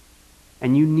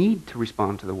 And you need to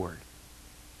respond to the word.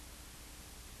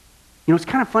 You know, it's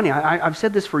kind of funny. I've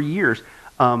said this for years.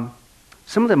 Some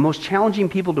of the most challenging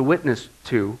people to witness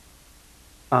to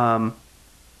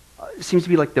seems to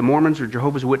be like the Mormons or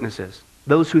Jehovah's Witnesses.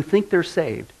 Those who think they're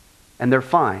saved and they're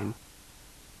fine.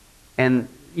 And,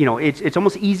 you know, it's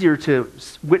almost easier to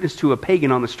witness to a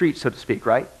pagan on the street, so to speak,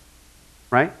 right?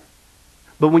 Right?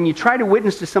 But when you try to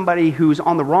witness to somebody who's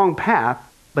on the wrong path,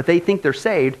 but they think they're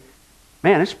saved,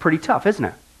 man, it's pretty tough, isn't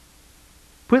it?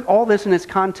 Put all this in its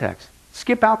context.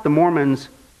 Skip out the Mormons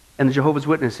and the Jehovah's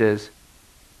Witnesses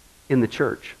in the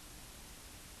church.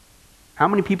 How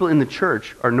many people in the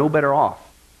church are no better off?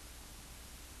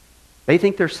 They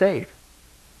think they're saved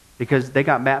because they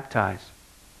got baptized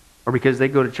or because they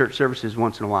go to church services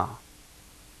once in a while.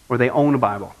 or they own a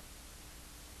Bible.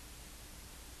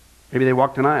 Maybe they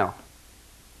walked an aisle.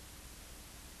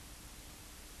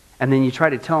 And then you try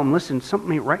to tell them, listen, something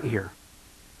ain't right here.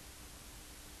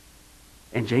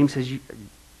 And James says, you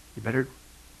better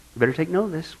take note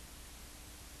of this.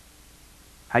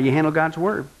 How you handle God's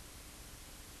word.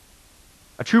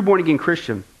 A true born-again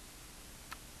Christian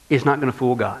is not going to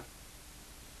fool God.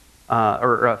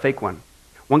 Or a fake one.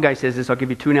 One guy says this, I'll give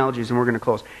you two analogies and we're going to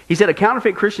close. He said a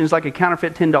counterfeit Christian is like a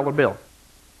counterfeit $10 bill.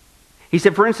 He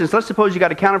said, for instance, let's suppose you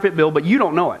got a counterfeit bill, but you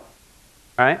don't know it.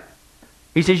 All right?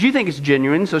 He says, you think it's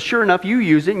genuine, so sure enough, you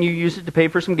use it, and you use it to pay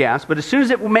for some gas. But as soon as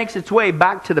it makes its way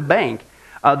back to the bank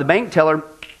teller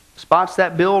spots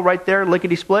that bill right there,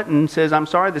 lickety-split, and says, I'm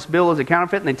sorry, this bill is a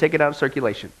counterfeit, and they take it out of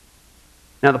circulation.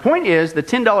 Now, the point is, the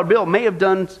 $10 bill may have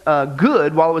done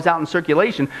good while it was out in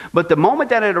circulation, but the moment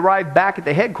that it arrived back at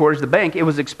the headquarters, the bank, it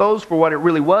was exposed for what it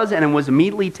really was, and it was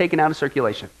immediately taken out of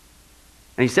circulation.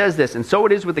 And he says this, and so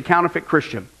it is with the counterfeit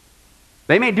Christian.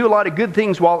 They may do a lot of good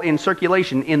things while in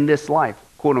circulation in this life,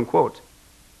 quote unquote.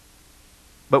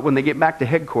 But when they get back to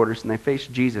headquarters and they face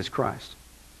Jesus Christ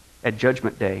at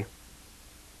Judgment Day,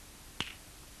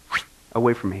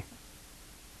 away from me.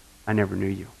 I never knew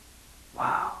you.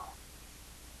 Wow.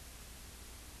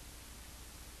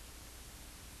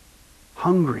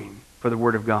 Hungering for the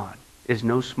Word of God is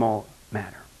no small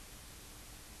matter.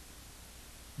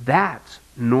 That's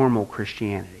normal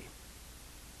Christianity.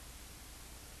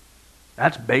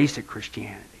 That's basic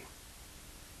Christianity.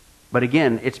 But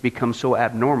again, it's become so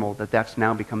abnormal that that's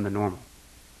now become the normal.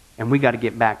 And we got to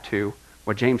get back to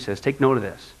what James says. Take note of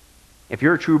this. If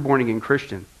you're a true born-again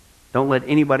Christian, don't let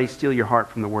anybody steal your heart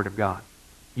from the Word of God.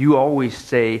 You always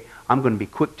say, I'm going to be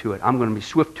quick to it. I'm going to be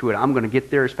swift to it. I'm going to get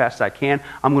there as fast as I can.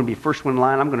 I'm going to be first one in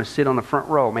line. I'm going to sit on the front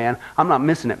row, man. I'm not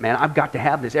missing it, man. I've got to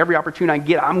have this. Every opportunity I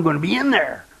get, I'm going to be in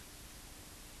there.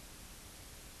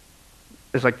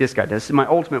 It's like this guy does. This is my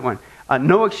ultimate one.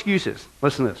 No excuses.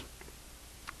 Listen to this.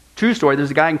 True story.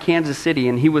 There's a guy in Kansas City,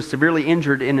 and he was severely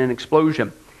injured in an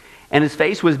explosion. And his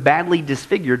face was badly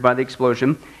disfigured by the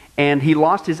explosion, and he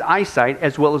lost his eyesight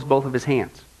as well as both of his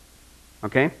hands.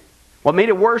 Okay? What made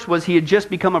it worse was he had just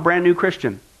become a brand new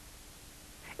Christian.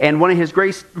 And one of his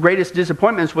greatest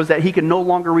disappointments was that he could no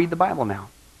longer read the Bible now.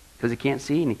 Because he can't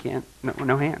see and he can't,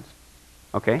 no hands.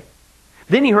 Okay?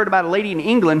 Then he heard about a lady in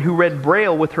England who read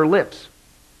Braille with her lips.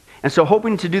 And so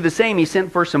hoping to do the same, he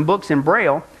sent for some books in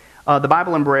Braille, the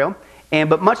Bible in Braille.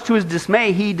 But much to his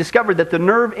dismay, he discovered that the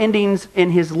nerve endings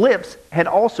in his lips had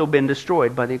also been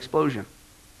destroyed by the explosion.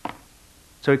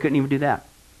 So he couldn't even do that.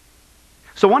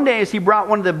 So one day as he brought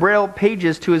one of the Braille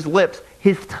pages to his lips,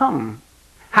 his tongue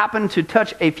happened to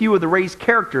touch a few of the raised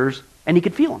characters and he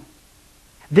could feel them.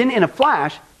 Then in a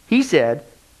flash, he said,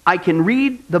 I can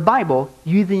read the Bible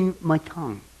using my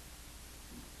tongue.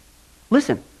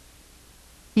 Listen,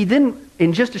 he then,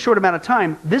 in just a short amount of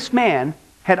time, this man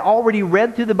had already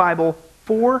read through the Bible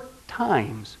 4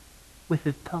 times with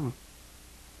his tongue.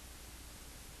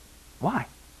 Why?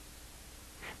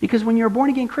 Because when you're a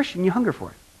born-again Christian, you hunger for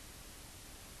it.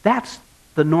 That's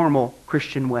the normal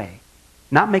Christian way.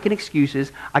 Not making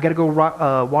excuses. I got to go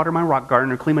water my rock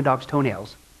garden or clean my dog's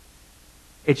toenails.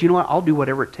 It's, you know what, I'll do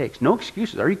whatever it takes. No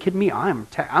excuses. Are you kidding me? I'm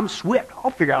swift. I'll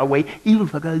figure out a way, even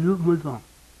if I got to do it myself.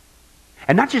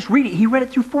 And not just read it. He read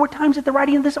it through 4 times at the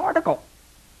writing of this article.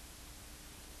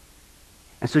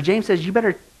 And so James says, you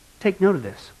better take note of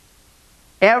this.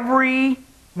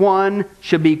 Everyone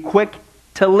should be quick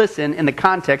to listen in the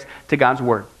context to God's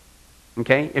Word.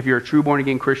 Okay? If you're a true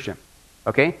born-again Christian.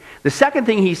 Okay? The second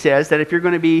thing he says, that if you're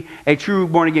going to be a true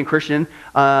born-again Christian,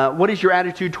 what is your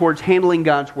attitude towards handling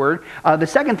God's Word? The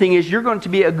second thing is you're going to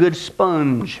be a good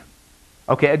sponge.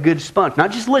 Okay? A good sponge.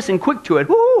 Not just listen quick to it,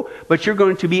 woo, but you're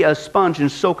going to be a sponge and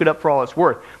soak it up for all it's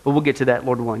worth. But we'll get to that,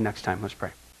 Lord willing, next time. Let's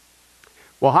pray.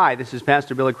 Well, hi, this is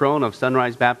Pastor Billy Crone of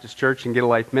Sunrise Baptist Church and Get a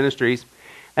Life Ministries,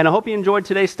 and I hope you enjoyed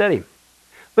today's study.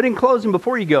 But in closing,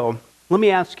 before you go, let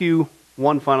me ask you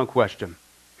one final question.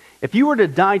 If you were to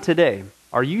die today,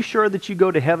 are you sure that you go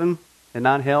to heaven and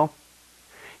not hell?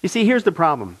 You see, here's the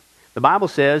problem. The Bible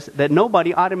says that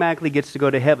nobody automatically gets to go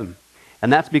to heaven,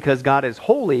 and that's because God is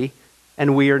holy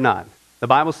and we are not. The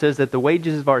Bible says that the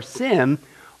wages of our sin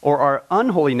or our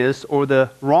unholiness or the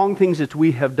wrong things that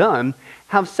we have done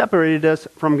have separated us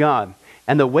from God.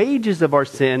 And the wages of our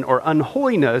sin or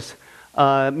unholiness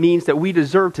means that we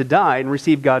deserve to die and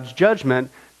receive God's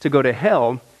judgment to go to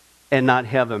hell and not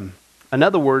heaven. In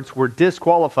other words, we're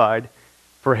disqualified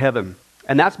for heaven.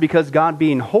 And that's because God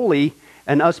being holy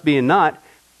and us being not,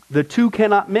 the two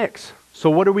cannot mix. So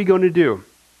what are we going to do?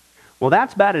 Well,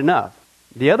 that's bad enough.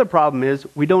 The other problem is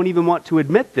we don't even want to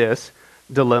admit this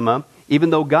dilemma, even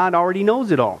though God already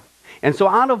knows it all. And so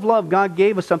out of love, God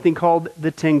gave us something called the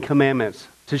Ten Commandments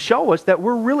to show us that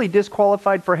we're really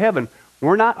disqualified for heaven.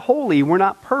 We're not holy. We're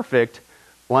not perfect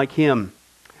like Him.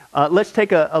 Let's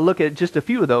take a look at just a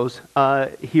few of those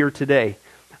here today.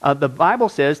 The Bible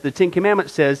says, the Ten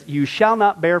Commandments says, you shall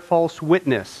not bear false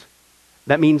witness.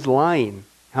 That means lying.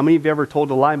 How many of you ever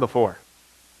told a lie before?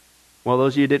 Well,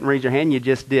 those of you who didn't raise your hand, you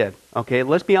just did. Okay,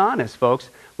 let's be honest, folks.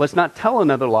 Let's not tell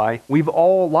another lie. We've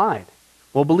all lied.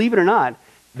 Well, believe it or not,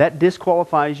 that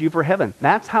disqualifies you for heaven.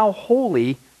 That's how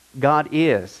holy God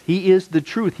is. He is the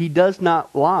truth. He does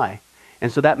not lie.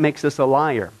 And so that makes us a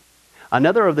liar.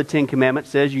 Another of the Ten Commandments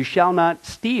says, you shall not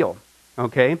steal.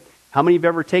 Okay? How many have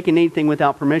ever taken anything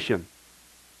without permission?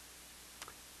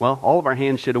 Well, all of our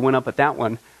hands should have went up at that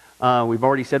one. We've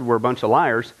already said we're a bunch of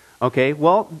liars. Okay,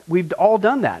 well, we've all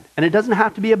done that. And it doesn't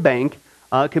have to be a bank.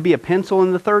 It could be a pencil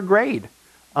in the 3rd grade.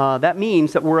 That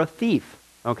means that we're a thief.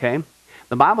 Okay?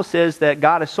 The Bible says that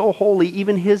God is so holy,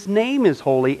 even His name is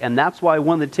holy, and that's why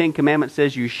one of the Ten Commandments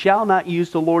says, you shall not use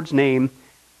the Lord's name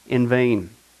in vain.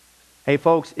 Hey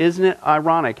folks, isn't it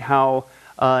ironic how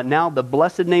now the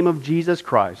blessed name of Jesus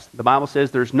Christ, the Bible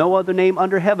says there's no other name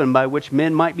under heaven by which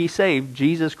men might be saved,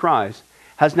 Jesus Christ,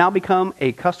 has now become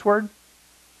a cuss word?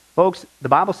 Folks, the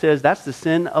Bible says that's the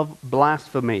sin of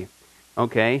blasphemy.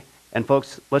 Okay? And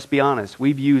folks, let's be honest,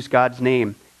 we've used God's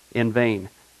name in vain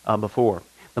before.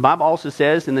 The Bible also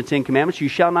says in the Ten Commandments, you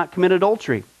shall not commit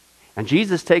adultery. And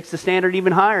Jesus takes the standard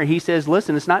even higher. He says,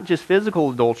 listen, it's not just physical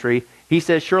adultery. He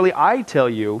says, surely I tell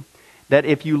you that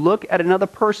if you look at another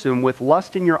person with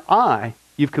lust in your eye,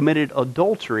 you've committed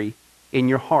adultery in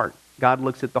your heart. God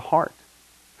looks at the heart.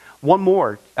 One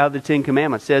more out of the Ten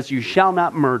Commandments says, you shall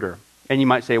not murder. And you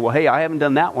might say, well, hey, I haven't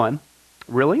done that one.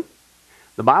 Really?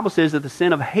 The Bible says that the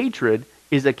sin of hatred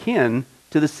is akin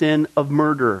to the sin of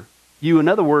murder. You, in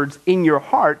other words, in your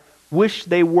heart, wish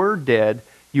they were dead.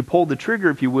 You pulled the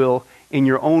trigger, if you will, in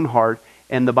your own heart.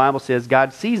 And the Bible says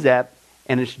God sees that,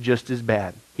 and it's just as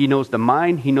bad. He knows the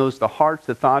mind, He knows the hearts,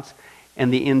 the thoughts,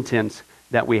 and the intents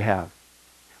that we have.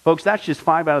 Folks, that's just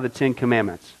 5 out of the 10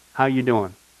 commandments. How you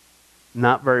doing?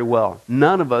 Not very well.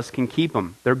 None of us can keep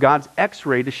them. They're God's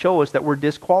x-ray to show us that we're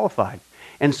disqualified.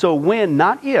 And so when,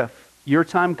 not if, your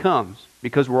time comes,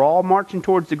 because we're all marching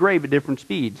towards the grave at different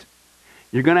speeds,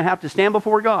 you're going to have to stand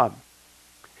before God.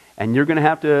 And you're going to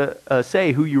have to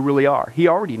say who you really are. He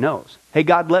already knows. Hey,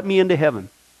 God, let me into heaven.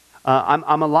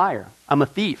 I'm a liar. I'm a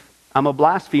thief. I'm a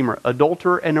blasphemer,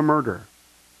 adulterer, and a murderer.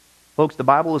 Folks, the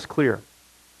Bible is clear.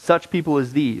 Such people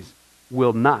as these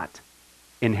will not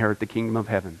inherit the kingdom of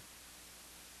heaven.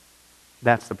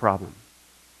 That's the problem.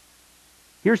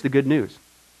 Here's the good news.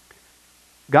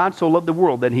 God so loved the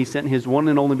world that He sent His one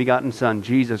and only begotten Son,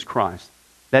 Jesus Christ,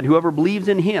 that whoever believes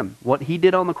in Him, what He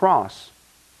did on the cross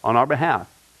on our behalf,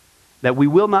 that we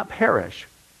will not perish,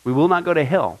 we will not go to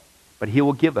hell, but He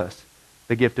will give us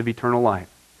the gift of eternal life.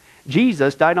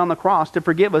 Jesus died on the cross to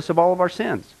forgive us of all of our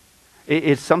sins.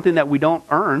 It's something that we don't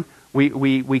earn.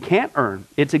 We can't earn.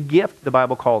 It's a gift, the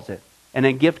Bible calls it. And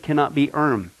a gift cannot be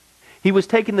earned. He was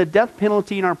taking the death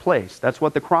penalty in our place. That's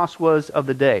what the cross was of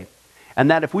the day. And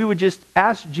that if we would just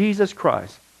ask Jesus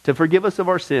Christ to forgive us of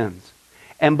our sins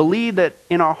and believe that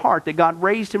in our heart that God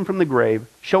raised Him from the grave,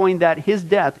 showing that His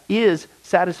death is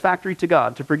satisfactory to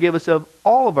God to forgive us of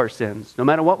all of our sins, no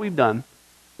matter what we've done,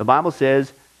 the Bible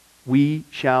says we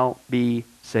shall be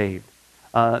saved.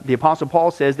 The Apostle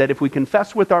Paul says that if we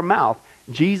confess with our mouth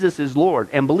Jesus is Lord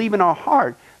and believe in our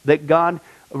heart that God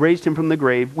raised Him from the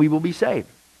grave, we will be saved.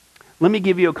 Let me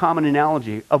give you a common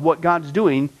analogy of what God's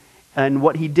doing and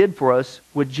what He did for us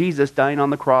with Jesus dying on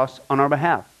the cross on our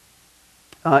behalf.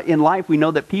 In life, we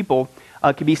know that people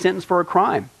can be sentenced for a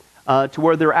crime to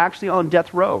where they're actually on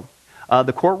death row.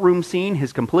 The courtroom scene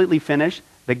has completely finished.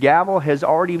 The gavel has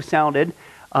already sounded.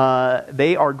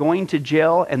 They are going to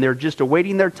jail, and they're just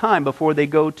awaiting their time before they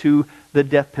go to the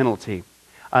death penalty.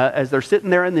 As they're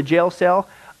sitting there in the jail cell,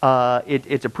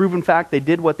 it's a proven fact they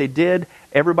did what they did.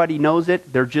 Everybody knows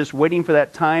it. They're just waiting for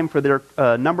that time for their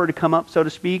number to come up, so to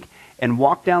speak, and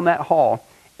walk down that hall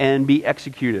and be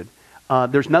executed.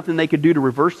 There's nothing they could do to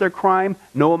reverse their crime.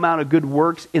 No amount of good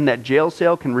works in that jail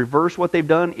cell can reverse what they've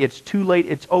done. It's too late.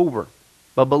 It's over.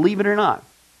 But believe it or not,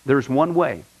 there's one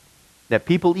way that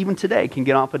people even today can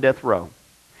get off of death row.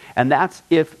 And that's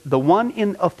if the one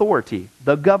in authority,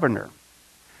 the governor,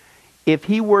 if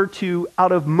he were to,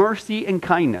 out of mercy and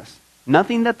kindness,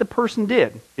 nothing that the person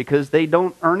did, because they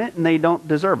don't earn it and they don't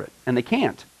deserve it, and they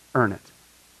can't earn it,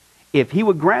 if he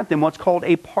would grant them what's called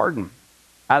a pardon,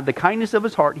 out of the kindness of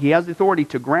his heart, he has the authority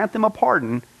to grant them a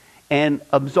pardon and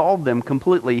absolve them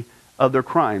completely of their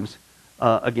crimes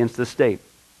against the state.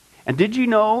 And did you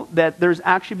know that there's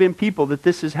actually been people that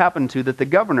this has happened to, that the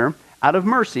governor, out of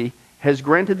mercy, has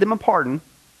granted them a pardon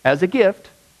as a gift,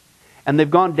 and they've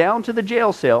gone down to the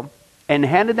jail cell and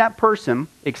handed that person,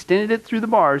 extended it through the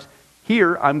bars,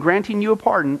 here, I'm granting you a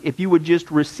pardon. If you would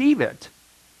just receive it,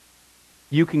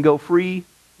 you can go free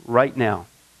right now.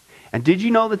 And did you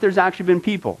know that there's actually been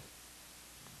people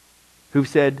who've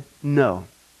said, no,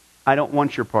 I don't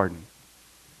want your pardon.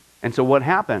 And so what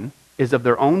happened is, of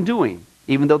their own doing,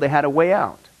 even though they had a way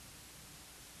out,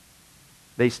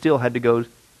 they still had to go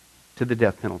to the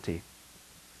death penalty.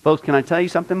 Folks, can I tell you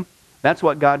something? That's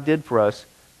what God did for us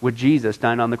with Jesus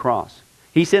dying on the cross.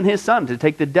 He sent his son to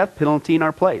take the death penalty in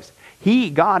our place.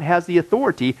 God has the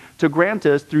authority to grant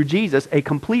us through Jesus a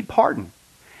complete pardon.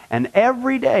 And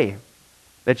every day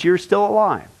that you're still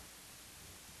alive,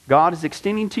 God is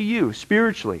extending to you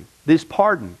spiritually this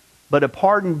pardon. But a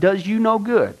pardon does you no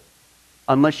good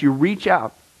unless you reach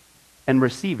out and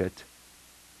receive it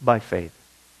by faith.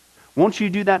 Won't you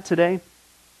do that today?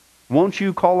 Won't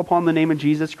you call upon the name of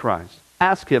Jesus Christ?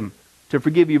 Ask him to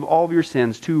forgive you of all of your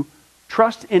sins, to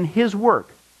trust in his work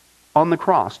on the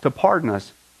cross to pardon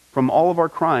us from all of our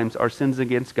crimes, our sins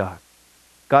against God.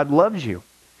 God loves you.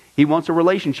 He wants a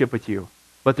relationship with you.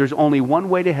 But there's only one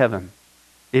way to heaven.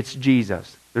 It's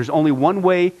Jesus. There's only one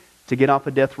way to get off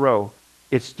a death row.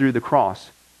 It's through the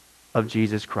cross of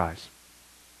Jesus Christ.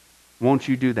 Won't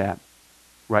you do that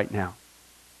right now?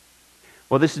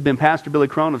 Well, this has been Pastor Billy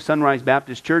Crone of Sunrise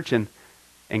Baptist Church and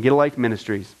Get a Life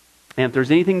Ministries. And if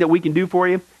there's anything that we can do for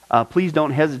you, please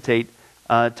don't hesitate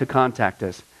to contact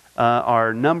us.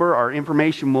 Our number, our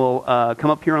information will come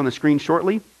up here on the screen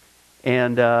shortly.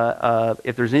 And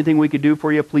if there's anything we could do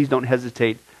for you, please don't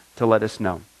hesitate to let us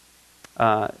know.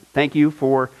 Thank you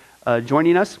for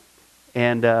joining us.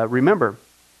 And remember,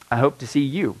 I hope to see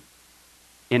you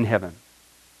in heaven.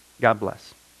 God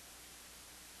bless.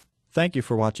 Thank you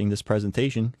for watching this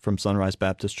presentation from Sunrise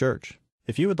Baptist Church.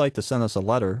 If you would like to send us a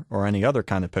letter or any other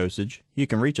kind of postage, you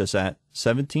can reach us at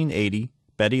 1780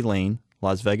 Betty Lane,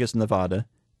 Las Vegas, Nevada,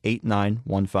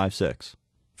 89156.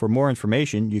 For more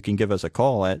information, you can give us a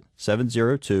call at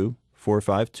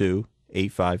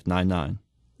 702-452-8599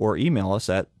 or email us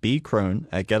at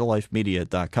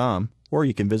bcrone@getalifemedia.com, or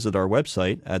you can visit our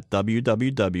website at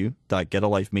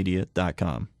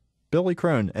www.getalifemedia.com. Billy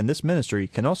Crone and this ministry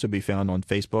can also be found on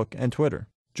Facebook and Twitter.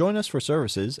 Join us for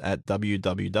services at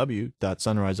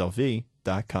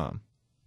www.sunriselv.com.